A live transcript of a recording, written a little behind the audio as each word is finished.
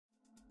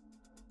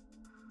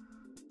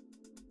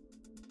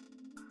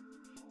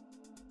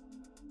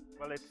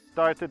Well, it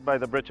started by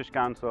the British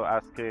Council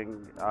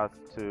asking us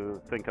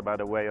to think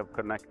about a way of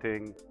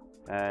connecting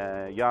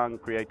young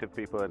creative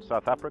people in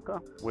South Africa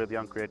with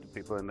young creative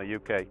people in the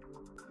UK.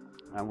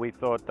 And we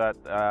thought that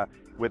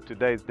with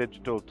today's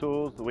digital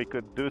tools, we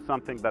could do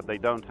something that they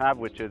don't have,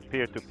 which is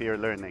peer-to-peer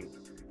learning,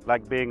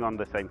 like being on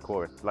the same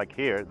course. Like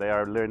here, they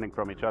are learning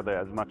from each other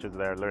as much as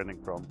they are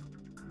learning from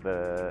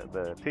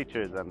the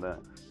teachers.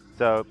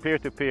 So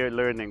peer-to-peer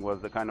learning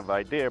was the kind of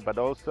idea, but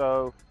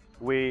also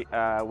we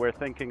were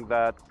thinking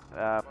that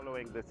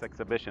following this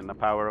exhibition, The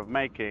Power of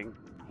Making,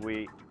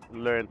 we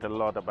learned a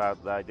lot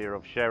about the idea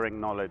of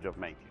sharing knowledge of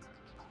making.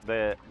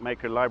 The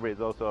Maker Library is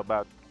also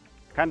about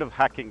kind of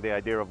hacking the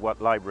idea of what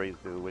libraries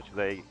do, which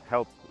they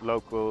help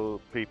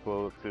local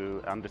people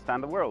to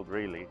understand the world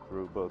really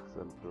through books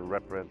and through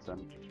reference,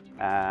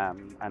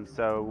 and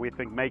so we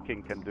think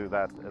making can do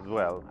that as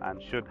well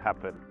and should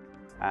happen.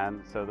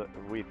 And so that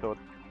we thought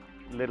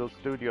little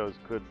studios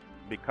could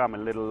become a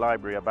little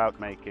library about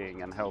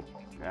making and help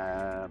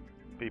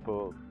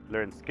people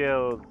learn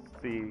skills,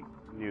 see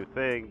new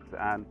things,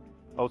 and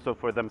also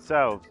for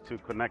themselves to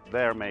connect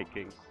their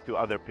making to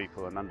other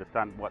people and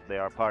understand what they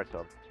are part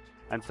of.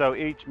 And so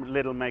each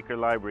little maker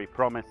library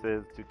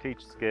promises to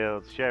teach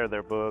skills, share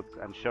their books,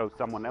 and show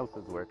someone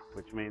else's work,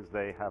 which means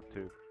they have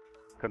to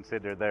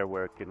consider their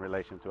work in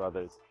relation to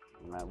others.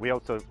 We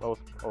also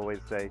always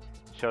say,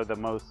 show the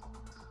most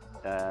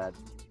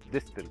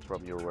distant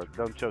from your work.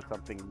 Don't show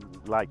something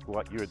like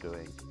what you're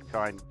doing.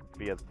 Try and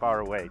be as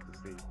far away to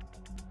see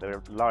the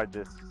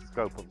largest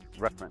scope of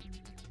reference.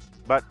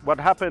 But what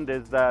happened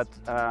is that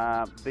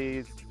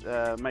these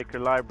maker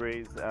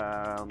libraries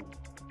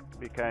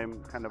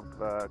became kind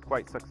of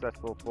quite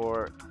successful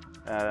for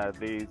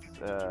these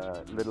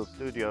little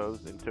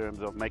studios in terms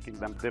of making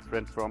them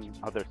different from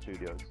other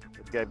studios.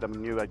 It gave them a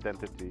new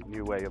identity,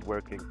 new way of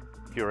working,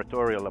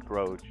 curatorial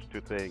approach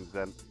to things,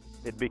 and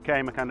it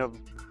became a kind of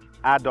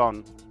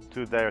add-on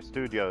to their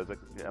studios,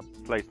 a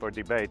place for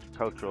debate,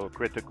 cultural,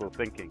 critical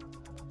thinking.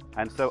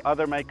 And so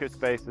other maker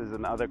spaces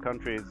in other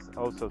countries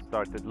also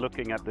started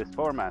looking at this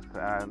format,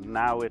 and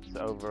now it's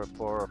over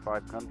 4 or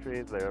 5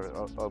 countries. There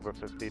are over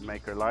 15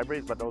 maker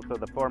libraries, but also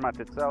the format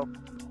itself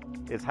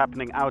is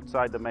happening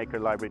outside the maker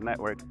library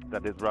network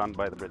that is run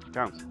by the British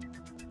Council.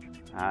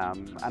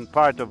 And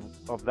part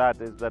of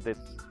that is that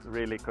it's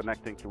really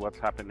connecting to what's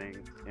happening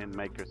in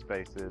maker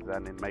spaces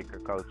and in maker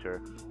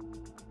culture.